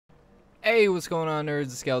Hey, what's going on, nerds?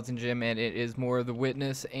 It's SkeletonJim, and it is more of the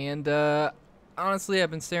Witness. And honestly,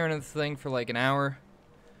 I've been staring at the thing for like an hour,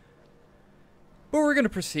 but we're gonna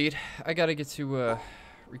proceed. I gotta get to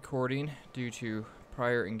recording due to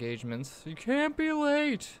prior engagements. You can't be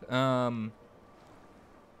late.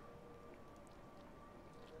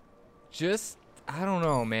 Just I don't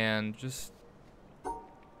know, man. Just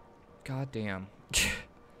goddamn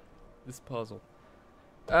this puzzle.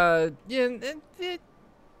 Yeah.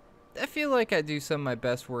 I feel like I do some of my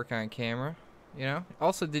best work on camera, you know?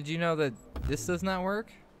 Also, did you know that this does not work?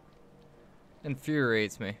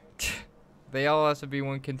 Infuriates me. They all have to be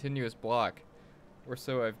one continuous block, or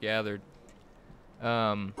so I've gathered.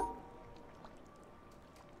 You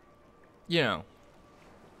know.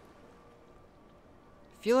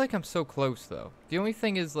 I feel like I'm so close, though. The only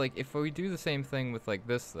thing is, like, if we do the same thing with, like,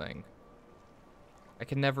 this thing, I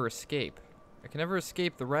can never escape. I can never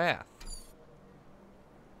escape the wrath.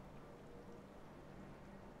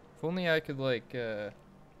 If only I could, like,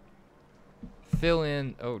 fill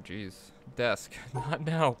in... Oh, jeez. Desk. Not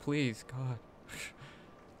now, please. God.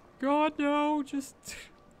 God, no. Just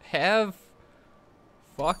have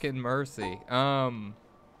fucking mercy.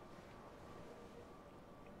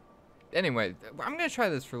 Anyway, I'm gonna try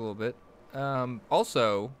this for a little bit.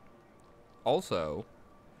 Also,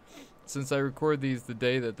 since I record these the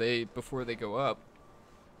day that before they go up,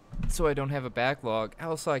 so I don't have a backlog.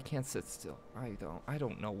 Also, I can't sit still. I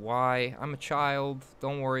don't know why. I'm a child.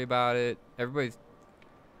 Don't worry about it. Everybody's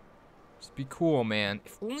just be cool, man.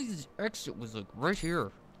 If only this exit was like right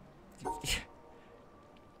here.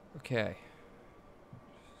 Okay.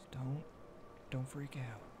 Just don't freak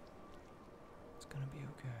out. It's gonna be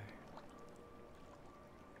okay.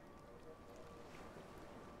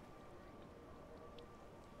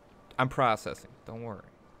 I'm processing. Don't worry.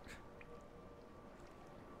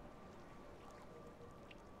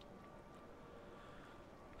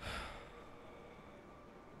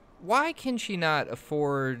 Why can she not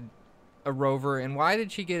afford a rover, and why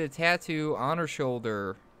did she get a tattoo on her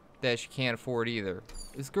shoulder that she can't afford either?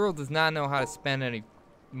 This girl does not know how to spend any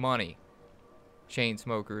money, chain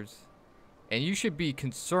smokers. And you should be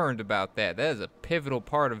concerned about that. That is a pivotal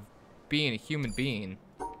part of being a human being.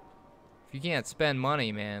 If you can't spend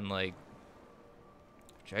money, man, like,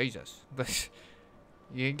 Jesus.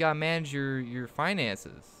 You gotta manage your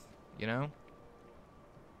finances, you know?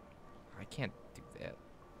 I can't do that.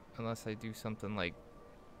 Unless I do something like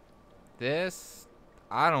this.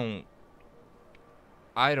 I don't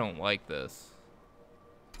like this.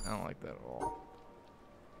 I don't like that at all.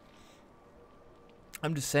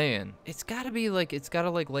 I'm just saying, it's gotta be like, it's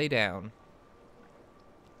gotta like lay down.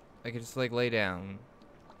 I could just like lay down.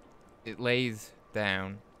 It lays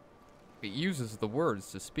down. It uses the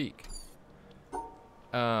words to speak.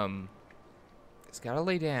 It's gotta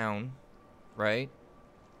lay down, right?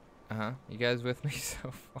 You guys with me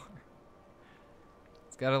so far?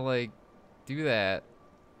 It's gotta like do that.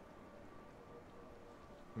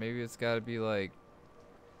 Maybe it's gotta be like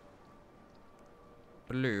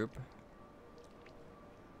bloop.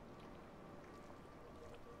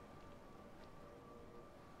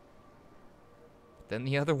 But then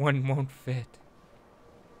the other one won't fit.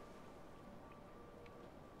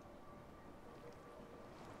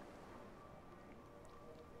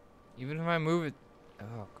 Even if I move it.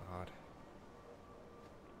 Oh god.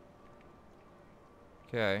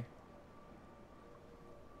 Okay.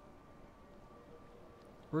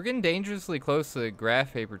 We're getting dangerously close to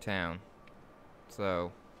Graph Paper Town.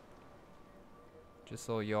 So, just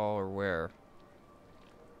so y'all are aware.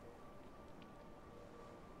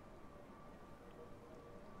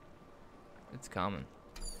 It's coming.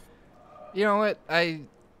 You know what?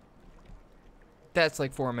 That's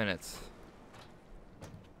like 4 minutes.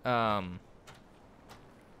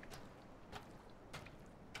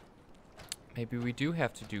 Maybe we do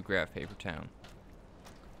have to do Graph Paper Town.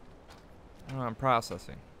 I don't know, I'm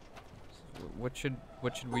processing. So what should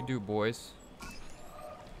we do, boys?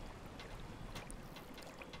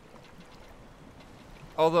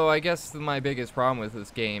 Although I guess my biggest problem with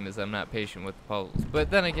this game is I'm not patient with the puzzles.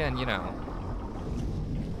 But then again, you know.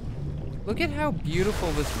 Look at how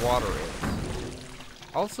beautiful this water is.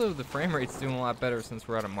 Also, the frame rate's doing a lot better since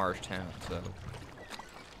we're out of Marsh Town, so.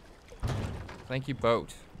 Thank you,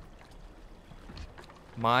 boat.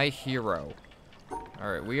 My hero.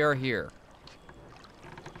 Alright, we are here.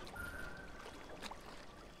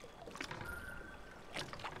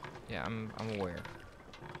 Yeah, I'm aware.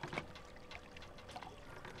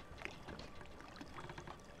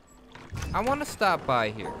 I want to stop by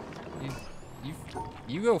here.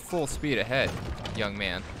 You go full speed ahead, young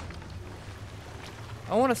man.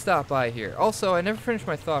 I want to stop by here. Also, I never finished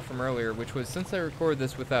my thought from earlier, which was, since I recorded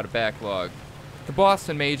this without a backlog, the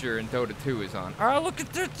Boston Major in Dota 2 is on. Oh, look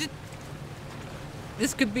at this.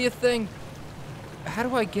 This could be a thing. How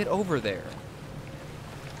do I get over there?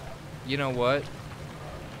 You know what?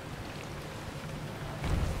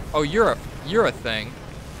 Oh, you're a thing.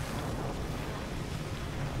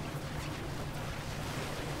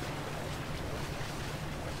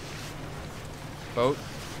 Boat.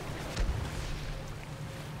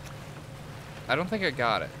 I don't think I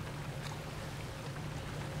got it.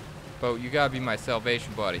 Boat, you gotta be my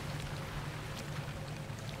salvation buddy.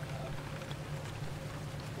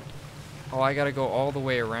 Oh, I gotta go all the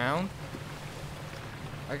way around?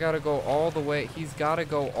 I gotta go all the way. He's gotta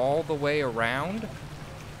go all the way around?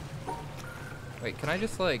 Wait, can I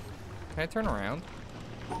just like... Can I turn around?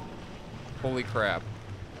 Holy crap.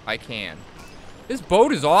 I can. This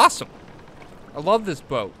boat is awesome. I love this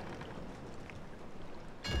boat.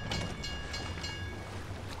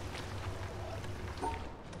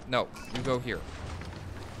 No, you go here.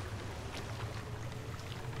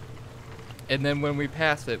 And then when we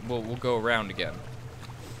pass it, we'll go around again.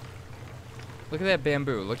 Look at that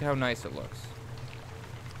bamboo. Look how nice it looks.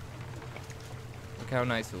 Look how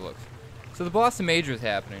nice it looks. So the Boston Major is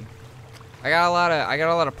happening. I got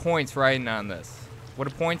a lot of points riding on this. What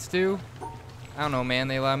do points do? I don't know, man.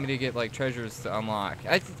 They allow me to get like treasures to unlock.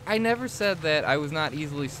 I never said that I was not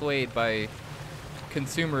easily swayed by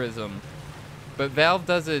consumerism, but Valve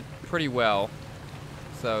does it pretty well.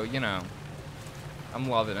 So, you know, I'm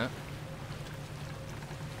loving it.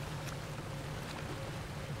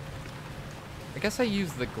 I guess I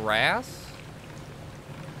use the grass.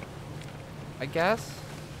 I guess.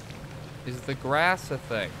 Is the grass a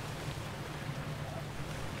thing?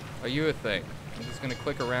 Are you a thing? I'm just gonna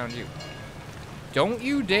click around you. Don't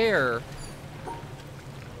you dare.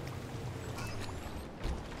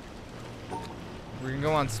 We're gonna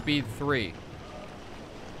go on speed 3.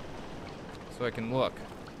 So I can look.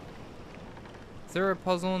 Is there a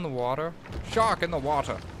puzzle in the water? Shark in the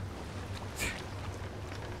water.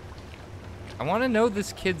 I want to know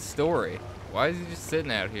this kid's story. Why is he just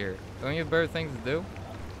sitting out here? Don't you have better things to do?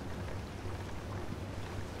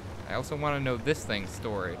 I also want to know this thing's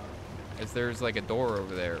story. As there's like a door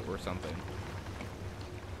over there or something.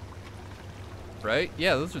 Right?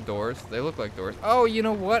 Yeah, those are doors. They look like doors. Oh, you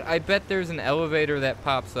know what? I bet there's an elevator that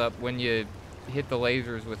pops up when you hit the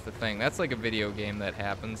lasers with the thing. That's like a video game that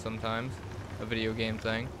happens sometimes. A video game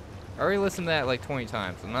thing. I already listened to that like 20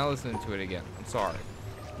 times. I'm not listening to it again. I'm sorry.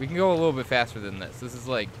 We can go a little bit faster than this. This is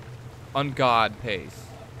like ungod pace.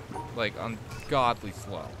 Like ungodly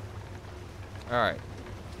slow. Alright.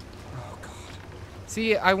 Oh god.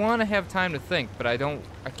 See, I want to have time to think, but I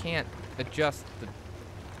can't adjust the...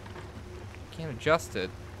 Can't adjust it.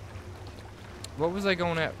 What was I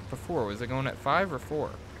going at before? Was I going at 5 or 4?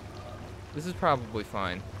 This is probably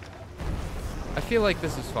fine. I feel like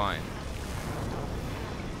this is fine.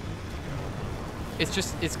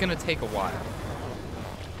 It's gonna take a while.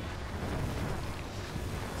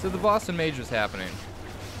 So the Boston Major's happening.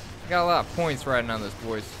 Got a lot of points riding on this,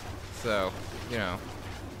 boys. So, you know.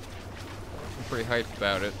 I'm pretty hyped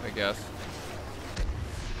about it, I guess.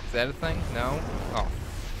 Is that a thing? No? Oh.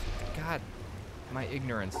 God. My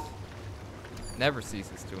ignorance never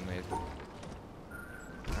ceases to amaze me.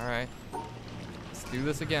 Alright. Let's do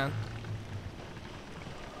this again.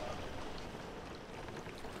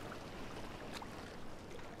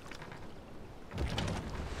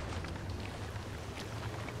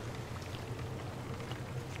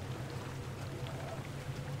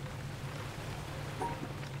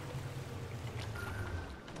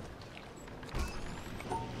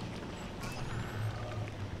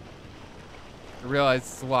 I realize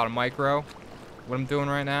it's a lot of micro, what I'm doing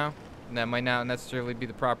right now, and that might not necessarily be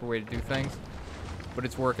the proper way to do things, but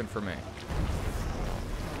it's working for me.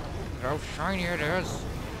 Look how shiny it is.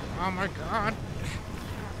 Oh my god.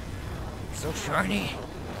 So shiny.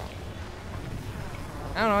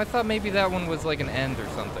 I don't know, I thought maybe that one was like an end or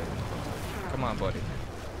something. Come on, buddy.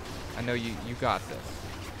 I know you got this.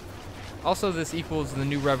 Also, this equals the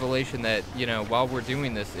new revelation that, you know, while we're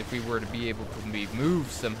doing this, if we were to be able to be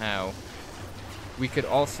moved somehow, we could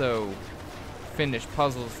also finish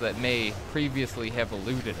puzzles that may previously have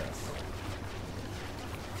eluded us.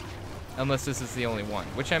 Unless this is the only one.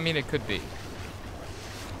 Which, I mean, it could be.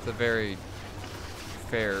 It's a very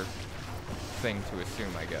fair thing to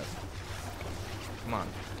assume, I guess. Come on.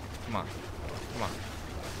 Come on. Come on.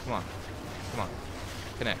 Come on. Come on.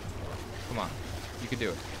 Connect. Come on. You can do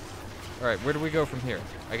it. Alright, where do we go from here?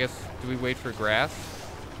 I guess, do we wait for grass?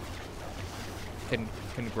 Can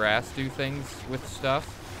grass do things with stuff?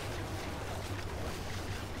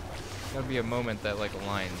 Gotta be a moment that like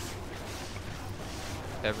aligns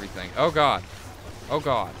everything. Oh god. Oh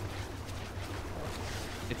god.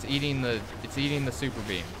 It's eating the super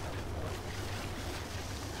beam.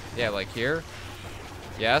 Yeah, like here.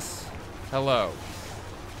 Yes. Hello.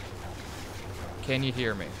 Can you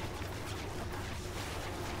hear me?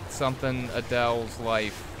 Something Adele's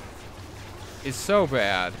life is so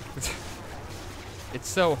bad. It's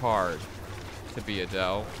so hard to be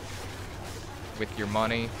Adele with your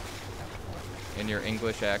money and your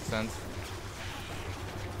English accents.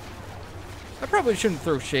 I probably shouldn't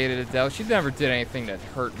throw shade at Adele. She never did anything that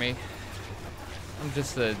hurt me. I'm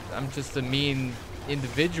just a mean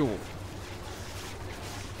individual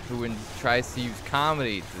who tries to use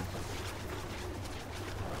comedy to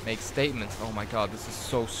make statements. Oh my god, this is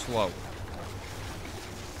so slow.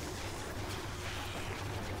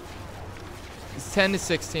 It's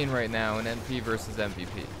 10-16 right now in NP versus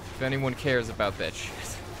MVP. If anyone cares about that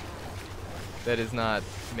shit, that is not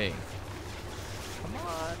me. Come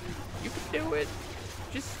on, you can do it.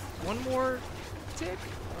 Just one more tick.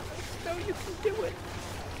 No, you can do it.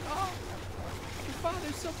 Oh, your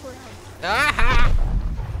father's so proud. Aha!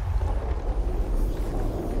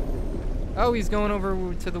 Oh, he's going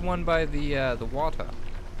over to the one by the water.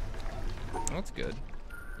 That's good.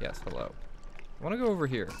 Yes, hello. I want to go over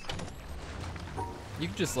here. You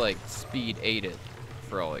can just like speed 8 it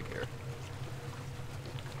for all I care.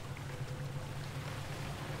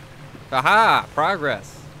 Aha!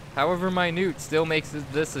 Progress. However minute, still makes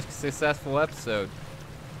this a successful episode.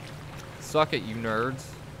 Suck it, you nerds.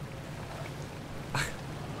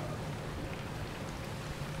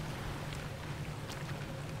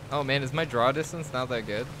 Oh man, is my draw distance not that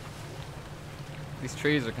good? These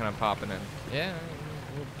trees are kind of popping in. Yeah,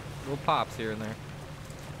 little pops here and there.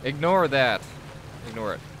 Ignore that.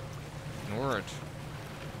 Ignore it. Ignore it.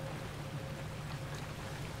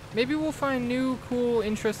 Maybe we'll find new, cool,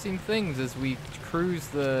 interesting things as we cruise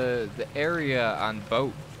the area on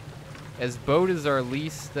boat. As boat is our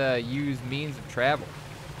least used means of travel.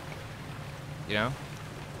 You know?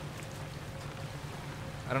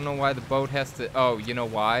 I don't know why the boat has to... Oh, you know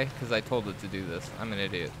why? Because I told it to do this. I'm an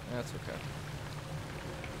idiot. That's okay.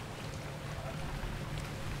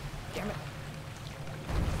 Damn it.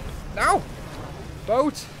 No!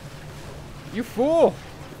 Boat! You fool!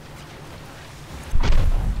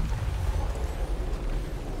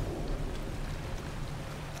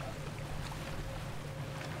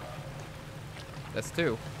 That's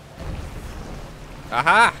 2.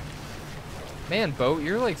 Aha! Man, boat,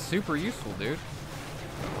 you're like super useful, dude.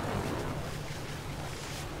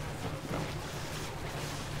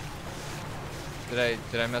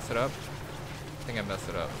 Did I mess it up? I think I messed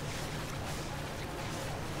it up.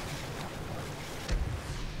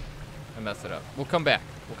 I messed it up. We'll come back.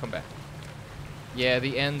 We'll come back. Yeah,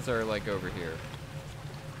 the ends are like over here.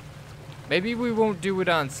 Maybe we won't do it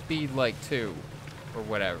on speed like 2 or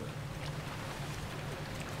whatever.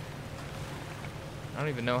 I don't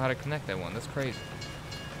even know how to connect that one. That's crazy.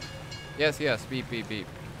 Yes, yes. Beep, beep, beep.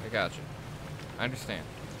 I got you. I understand.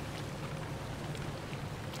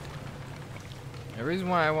 The reason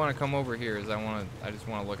why I want to come over here is I just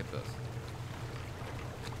want to look at this.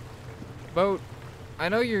 Boat, I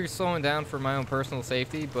know you're slowing down for my own personal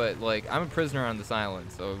safety, but like I'm a prisoner on this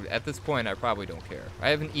island, so at this point I probably don't care. I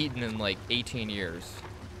haven't eaten in like 18 years,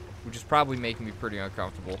 which is probably making me pretty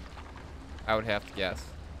uncomfortable. I would have to guess.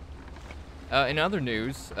 In other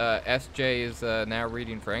news, SJ is now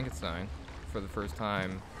reading Frankenstein for the first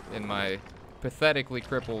time in my pathetically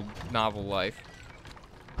crippled novel life.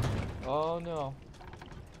 Oh no.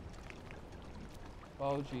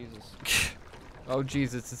 Oh Jesus. Oh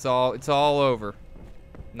Jesus, it's all over.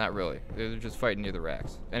 Not really. They're just fighting near the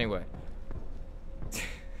racks. Anyway.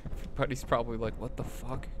 Everybody's probably like, what the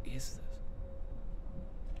fuck is this?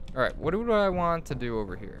 Alright, what do I want to do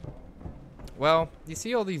over here? Well, you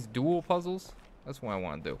see all these dual puzzles? That's what I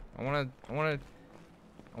want to do. I want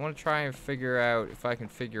to try and figure out if I can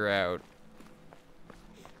figure out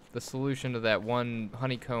the solution to that one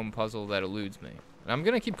honeycomb puzzle that eludes me. And I'm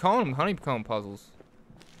going to keep calling them honeycomb puzzles,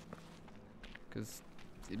 because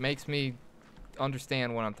it makes me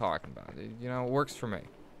understand what I'm talking about. You know, it works for me.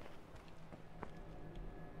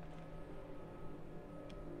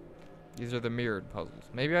 These are the mirrored puzzles.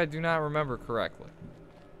 Maybe I do not remember correctly.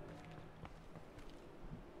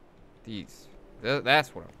 These.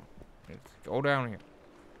 That's what I want. Go down here.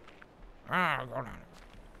 Ah, go down here.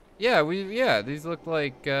 Yeah, these look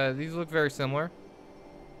like, these look very similar.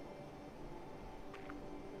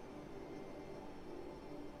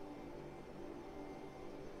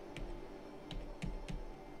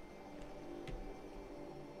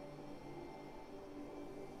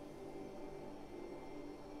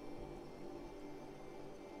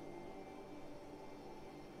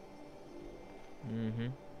 Mm-hmm.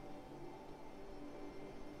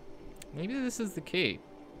 Maybe this is the key.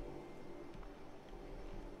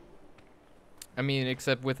 I mean,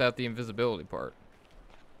 except without the invisibility part.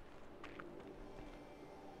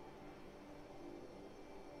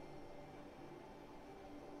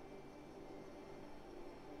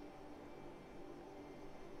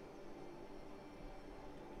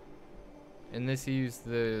 And this used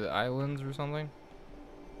the islands or something?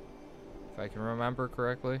 If I can remember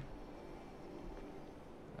correctly.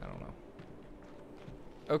 I don't know.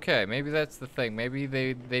 Okay, maybe that's the thing. Maybe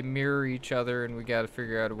they mirror each other and we gotta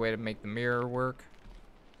figure out a way to make the mirror work.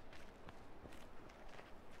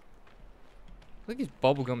 Look at these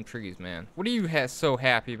bubblegum trees, man. What are you so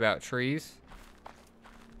happy about, trees?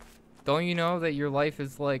 Don't you know that your life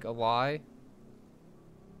is like a lie?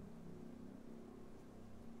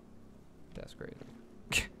 That's crazy.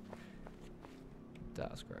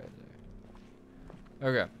 That's crazy.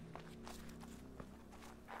 Okay.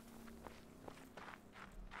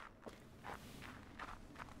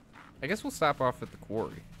 I guess we'll stop off at the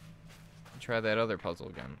quarry. And try that other puzzle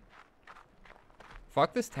again.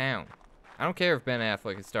 Fuck this town. I don't care if Ben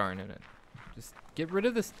Affleck is starring in it. Just get rid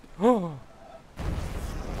of this. Oh.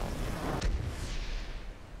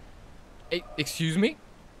 Hey, excuse me?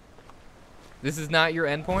 This is not your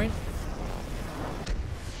endpoint?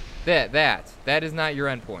 That is not your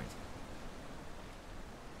endpoint.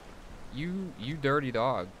 You dirty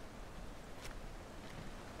dog.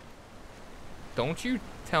 Don't you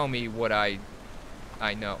tell me what I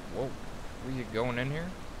know. Whoa, are you going in here?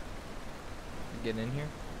 You getting in here?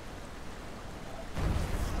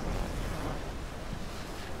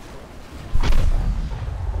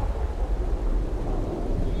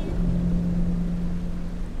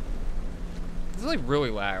 This is like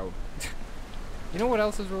really loud. You know what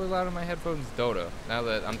else is really loud in my headphones? Dota. Now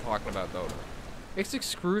that I'm talking about Dota. It's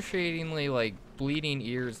excruciatingly like bleeding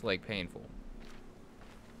ears like painful.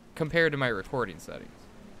 Compared to my recording settings.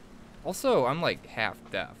 Also, I'm like half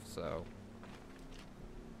deaf, so.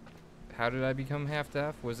 How did I become half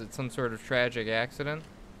deaf? Was it some sort of tragic accident?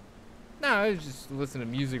 No, I was just listening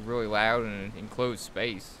to music really loud in an enclosed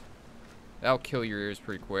space. That'll kill your ears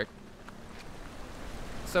pretty quick.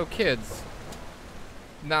 So kids.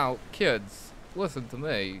 Now, kids, listen to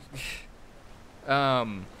me.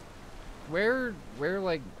 Wear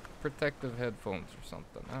like protective headphones or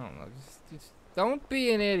something. I don't know. Just don't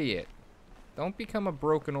be an idiot. Don't become a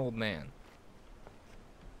broken old man.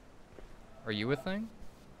 Are you a thing?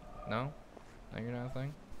 No? No, you're not a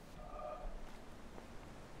thing?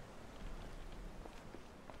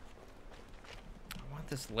 I want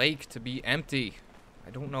this lake to be empty.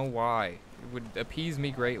 I don't know why. It would appease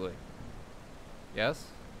me greatly. Yes?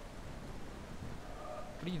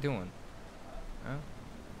 What are you doing? Huh?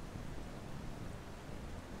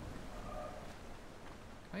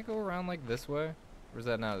 Can I go around like this way? Or is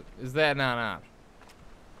that not an option?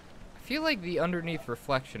 I feel like the underneath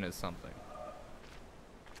reflection is something.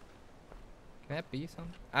 Can that be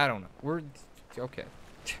something? I don't know. We're okay.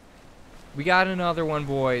 We got another one,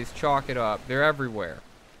 boys. Chalk it up. They're everywhere.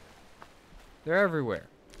 They're everywhere.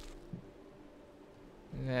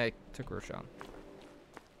 Yeah, I took Roshan.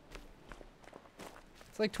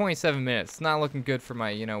 It's like 27 minutes. It's not looking good for my,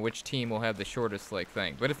 you know, which team will have the shortest, like,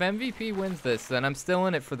 thing. But if MVP wins this, then I'm still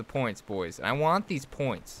in it for the points, boys. I want these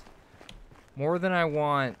points. More than I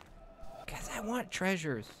want... Guys, I want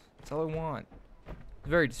treasures. That's all I want. It's a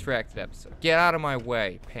very distracted episode. Get out of my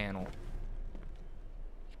way, panel.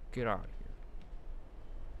 Get out of here.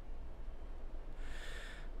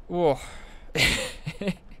 Whoa.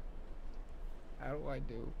 How do I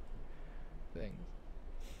do things?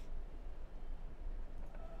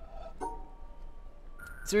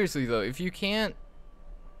 Seriously though, if you can't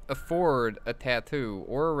afford a tattoo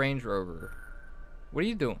or a Range Rover, what are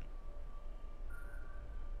you doing?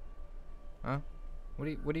 Huh? What are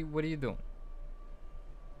you doing?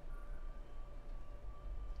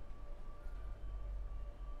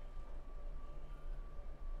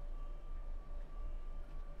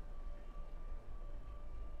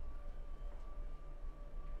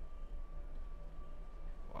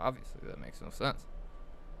 Well, obviously that makes no sense.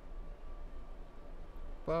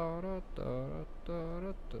 Okay.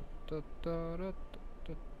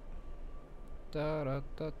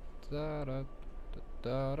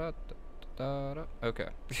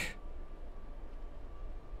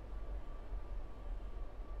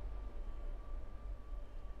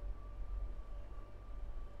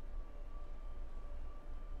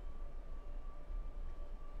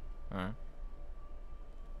 Alright.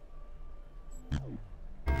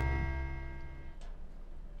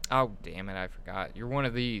 Oh, damn it, I forgot. You're one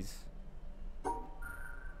of these.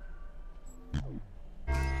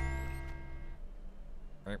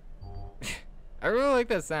 I really like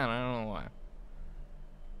that sound. I don't know why.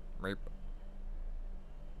 Rape.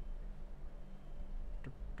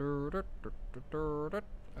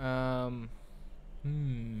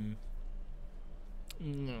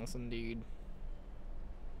 Yes, indeed.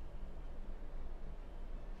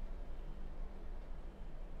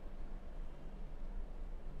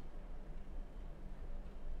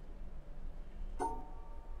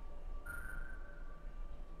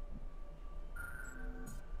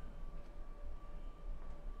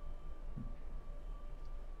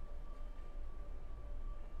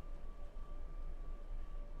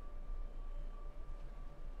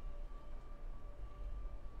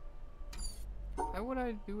 Why would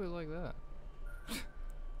I do it like that?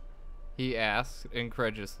 He asks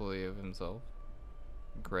incredulously of himself.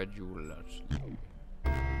 Incredulously.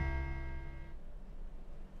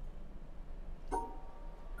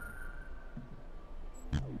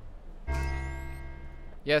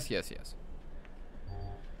 Yes, yes, yes.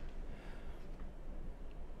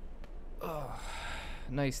 Oh,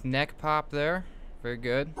 nice neck pop there. Very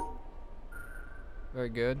good. Very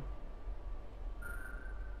good.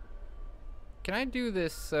 Can I do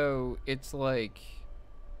this so it's like...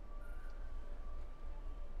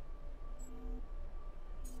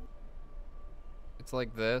 It's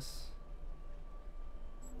like this?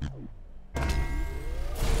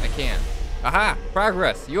 I can't. Aha!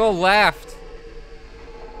 Progress! You all laughed!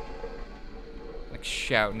 Like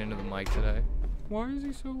shouting into the mic today. Why is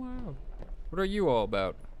he so loud? What are you all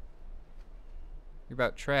about? You're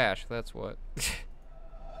about trash, that's what.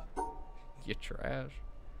 You trash.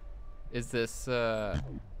 Is this, okay,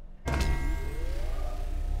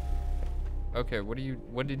 what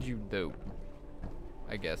did you do?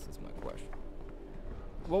 I guess is my question.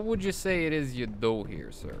 What would you say it is you do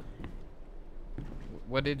here, sir?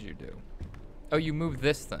 What did you do? Oh, you moved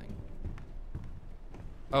this thing.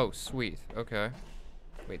 Oh, sweet, okay.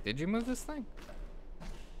 Wait, did you move this thing?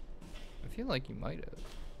 I feel like you might have.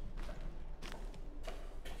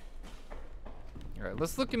 Alright,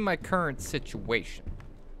 let's look at my current situation.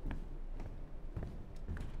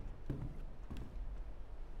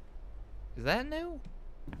 Is that new?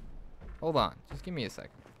 Hold on, just give me a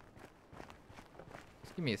second.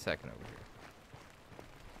 Just give me a second over here.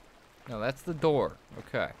 No, that's the door.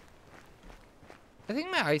 Okay. I think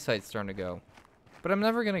my eyesight's starting to go. But I'm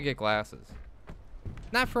never gonna get glasses.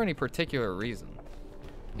 Not for any particular reason.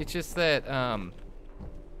 It's just that, what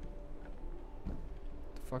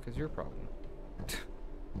the fuck is your problem?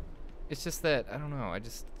 It's just that, I don't know, I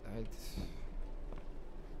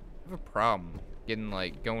have a problem getting,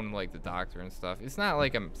 like, going to, like, the doctor and stuff. It's not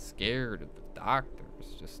like I'm scared of the doctor.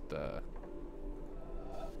 It's just, you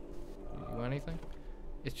want anything?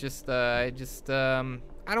 It's just, I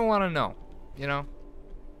don't want to know, you know?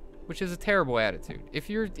 Which is a terrible attitude. If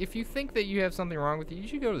you think that you have something wrong with you, you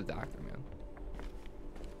should go to the doctor, man.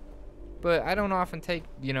 But I don't often take,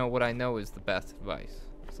 you know, what I know is the best advice.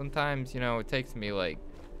 Sometimes, you know, it takes me, like,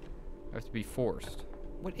 I have to be forced.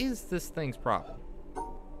 What is this thing's problem?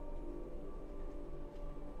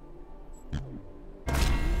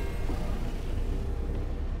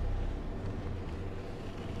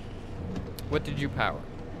 What did you power?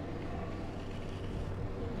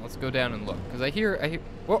 Let's go down and look, because I hear,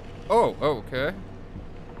 whoa, oh, okay.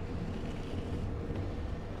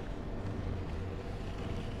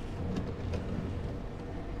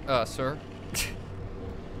 Sir.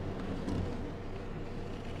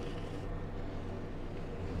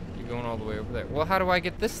 You're going all the way over there. Well, how do I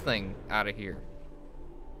get this thing out of here?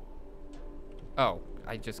 Oh,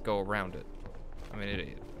 I just go around it. I'm an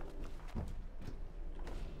idiot.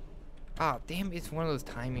 Ah, oh, damn, it's one of those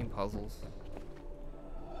timing puzzles.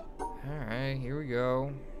 Alright, here we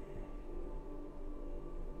go.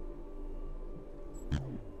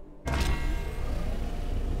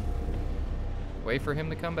 Wait for him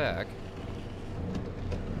to come back.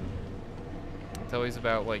 Until he's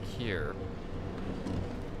about, like, here.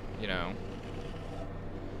 You know.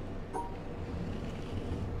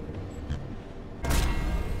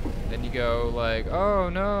 Then you go, like, oh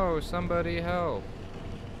no, somebody help.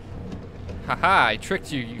 Haha, I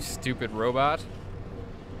tricked you, you stupid robot.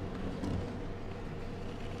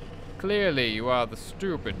 Clearly, you are the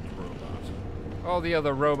stupid robot. All the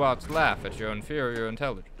other robots laugh at your inferior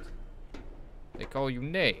intelligence. They call you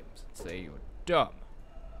names and say you're dumb.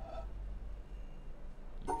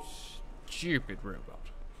 You stupid robot.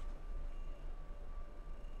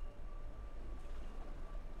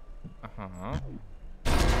 Uh-huh.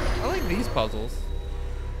 I like these puzzles.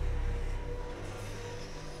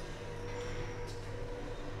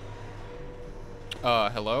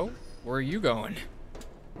 Hello? Where are you going?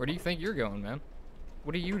 Where do you think you're going, man?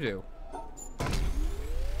 What do you do?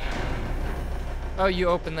 Oh, you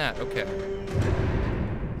open that. Okay.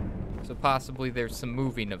 So possibly there's some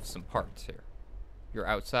moving of some parts here. You're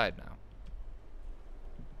outside now.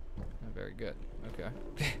 Oh, very good. Okay.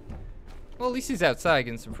 Well, at least he's outside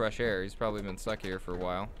getting some fresh air. He's probably been stuck here for a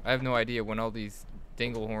while. I have no idea when all these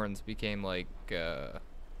dinglehorns became like, you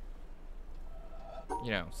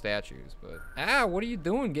know, statues. But what are you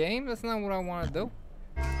doing, game? That's not what I want to do.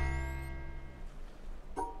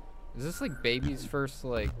 Is this like baby's first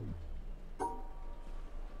like?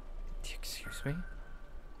 Excuse me?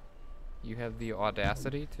 You have the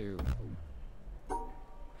audacity to...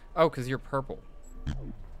 Oh, because you're purple.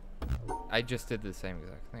 I just did the same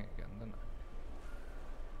exact thing again, didn't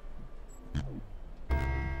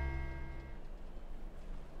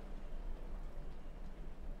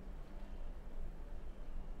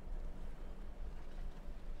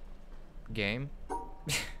I? Game?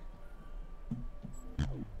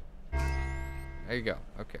 There you go.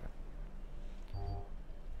 Okay.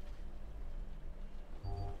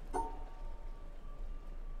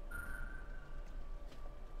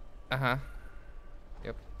 Uh-huh.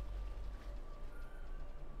 Yep.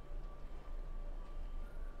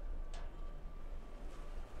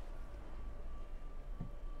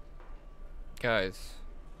 Guys.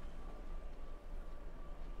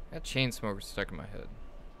 That chain smoker stuck in my head.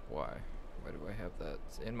 Why? Why do I have that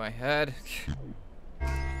in my head?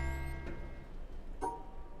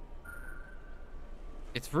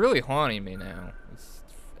 It's really haunting me now. It's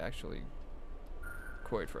actually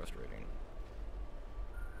quite frustrating.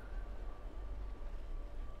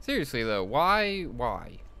 Seriously though, why?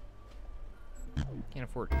 Can't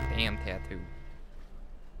afford a damn tattoo.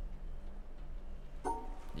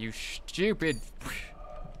 You stupid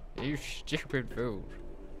fool.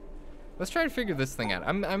 Let's try to figure this thing out.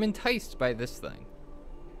 I'm enticed by this thing.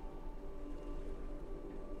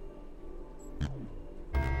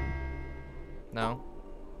 No?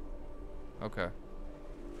 Okay.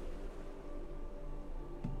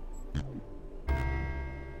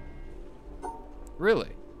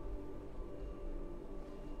 Really?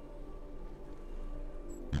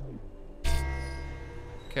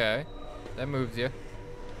 Okay. That moves you.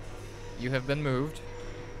 You have been moved.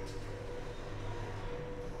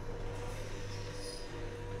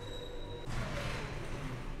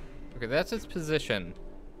 Okay, that's its position.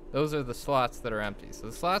 Those are the slots that are empty. So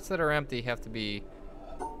the slots that are empty have to be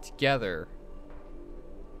together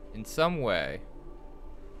in some way.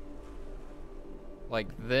 Like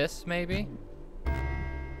this, maybe?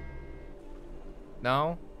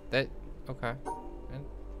 No? That... Okay.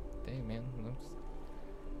 Dang, man.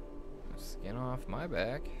 Skin off my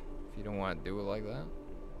back. If you don't want to do it like that.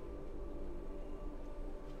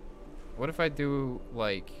 What if I do,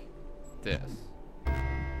 like, this?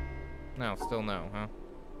 No, still no, huh?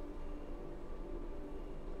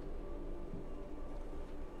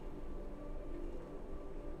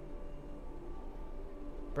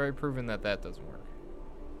 Very proven that that doesn't work.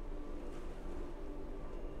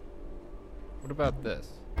 What about this?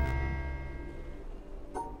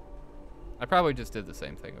 I probably just did the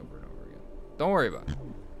same thing over and over again. Don't worry about it.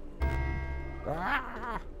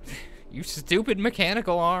 Ah! You stupid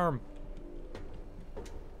mechanical arm.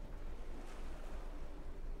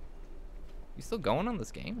 You still going on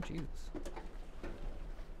this game? Jesus.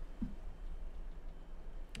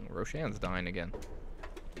 Roshan's dying again.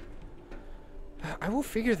 I will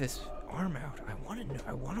figure this arm out. I want to know.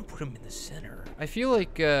 I want to put him in the center. I feel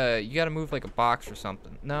like you got to move like a box or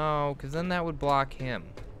something. No, because then that would block him.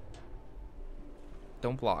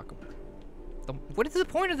 Don't block him. What is the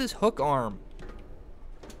point of this hook arm?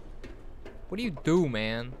 What do you do,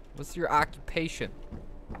 man? What's your occupation?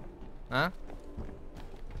 Huh?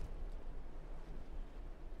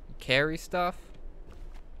 You carry stuff?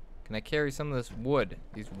 Can I carry some of this wood?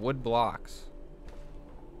 These wood blocks.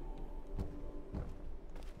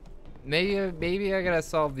 Maybe I gotta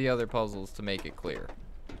solve the other puzzles to make it clear.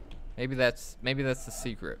 Maybe that's the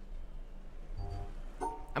secret.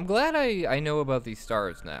 I'm glad I know about these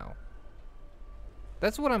stars now.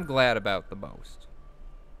 That's what I'm glad about the most.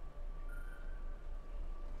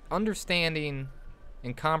 Understanding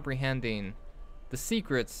and comprehending the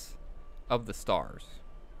secrets of the stars.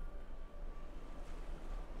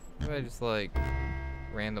 Maybe I just like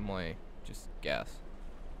randomly just guess.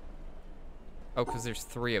 Oh, because there's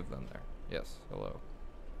 3 of them there. Yes, hello.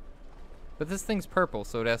 But this thing's purple,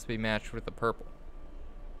 so it has to be matched with the purple.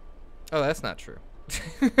 Oh, that's not true.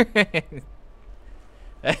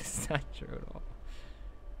 That's not true at all.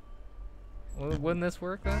 Well, wouldn't this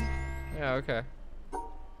work then? Yeah, okay.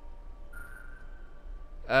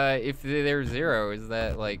 If they're 0, is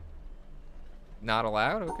that like not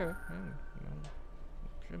allowed? Okay.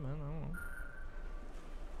 Shit, man, I don't know.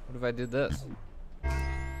 What if I did this?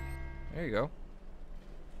 There you go.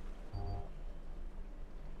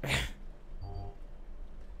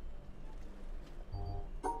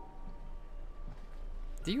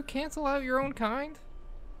 Do you cancel out your own kind?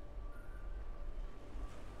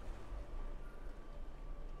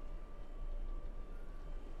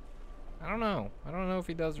 I don't know. I don't know if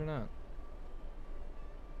he does or not.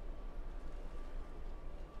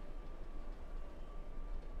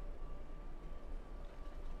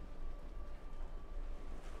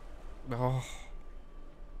 Oh.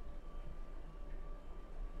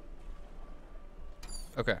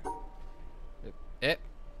 Okay.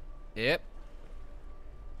 Yep.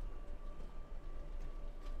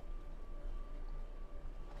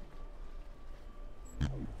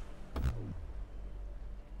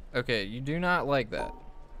 Okay, you do not like that.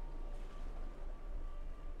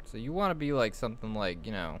 So you want to be like something like,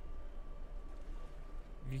 you know,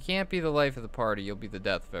 if you can't be the life of the party, you'll be the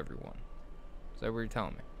death of everyone. Is that what you're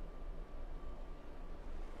telling me?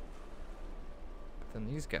 But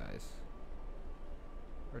then these guys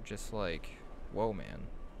are just like, whoa, man,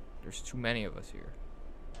 there's too many of us here.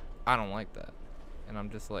 I don't like that. And I'm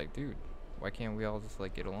just like, dude, why can't we all just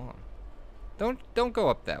like get along? Don't go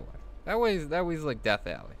up that way. That way's like Death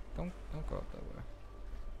Alley. Don't go up that way.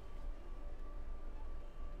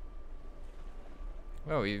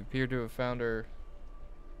 Oh, you appear to have found her.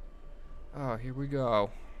 Oh, here we go.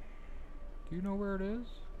 Do you know where it is?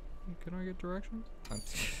 Can I get directions?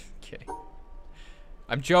 Okay.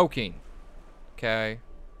 I'm joking. Okay.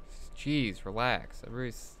 Jeez, relax.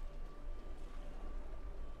 Everybody's.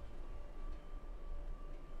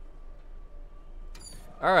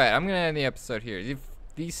 All right, I'm gonna end the episode here.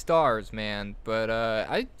 These stars, man. But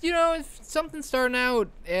you know, if something starting out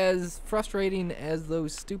as frustrating as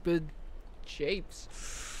those stupid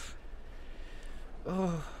shapes,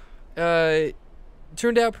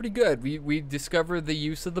 turned out pretty good. We discovered the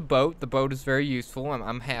use of the boat. The boat is very useful.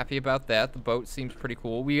 I'm happy about that. The boat seems pretty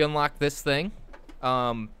cool. We unlocked this thing.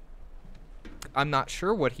 I'm not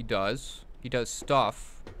sure what he does. He does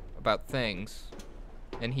stuff about things,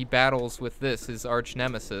 and he battles with this, his arch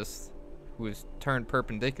nemesis, who is turned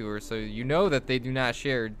perpendicular, so you know that they do not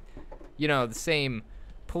share, you know, the same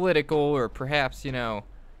political or perhaps, you know,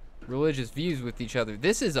 religious views with each other.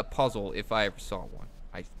 This is a puzzle if I ever saw one.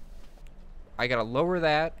 I gotta lower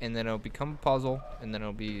that, and then it'll become a puzzle, and then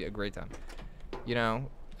it'll be a great time. You know,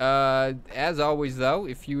 as always, though,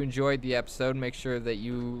 if you enjoyed the episode, make sure that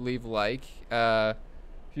you leave a like. If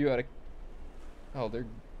you had a... Oh,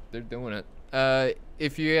 they're doing it.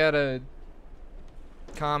 If you had a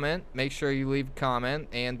comment, make sure you leave a comment,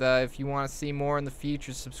 and if you want to see more in the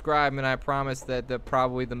future, subscribe, and I promise that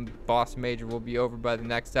probably the boss major will be over by the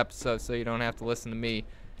next episode, so you don't have to listen to me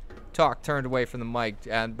talk turned away from the mic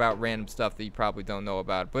and about random stuff that you probably don't know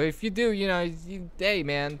about. But if you do, you know, hey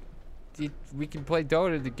man, we can play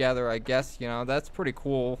Dota together, I guess. You know, that's pretty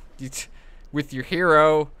cool. With your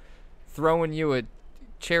hero throwing you a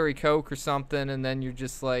cherry Coke or something, and then you're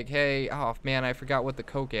just like, hey, oh man, I forgot what the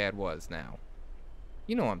Coke ad was now.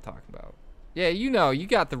 You know what I'm talking about. Yeah, you know, you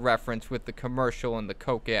got the reference with the commercial and the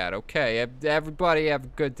Coke ad. Okay, everybody have a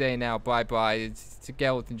good day now. Bye-bye. It's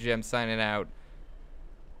SkeletonJim signing out.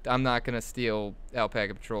 I'm not going to steal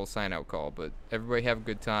Alpaca Patrol sign-out call, but everybody have a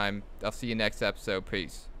good time. I'll see you next episode.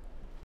 Peace.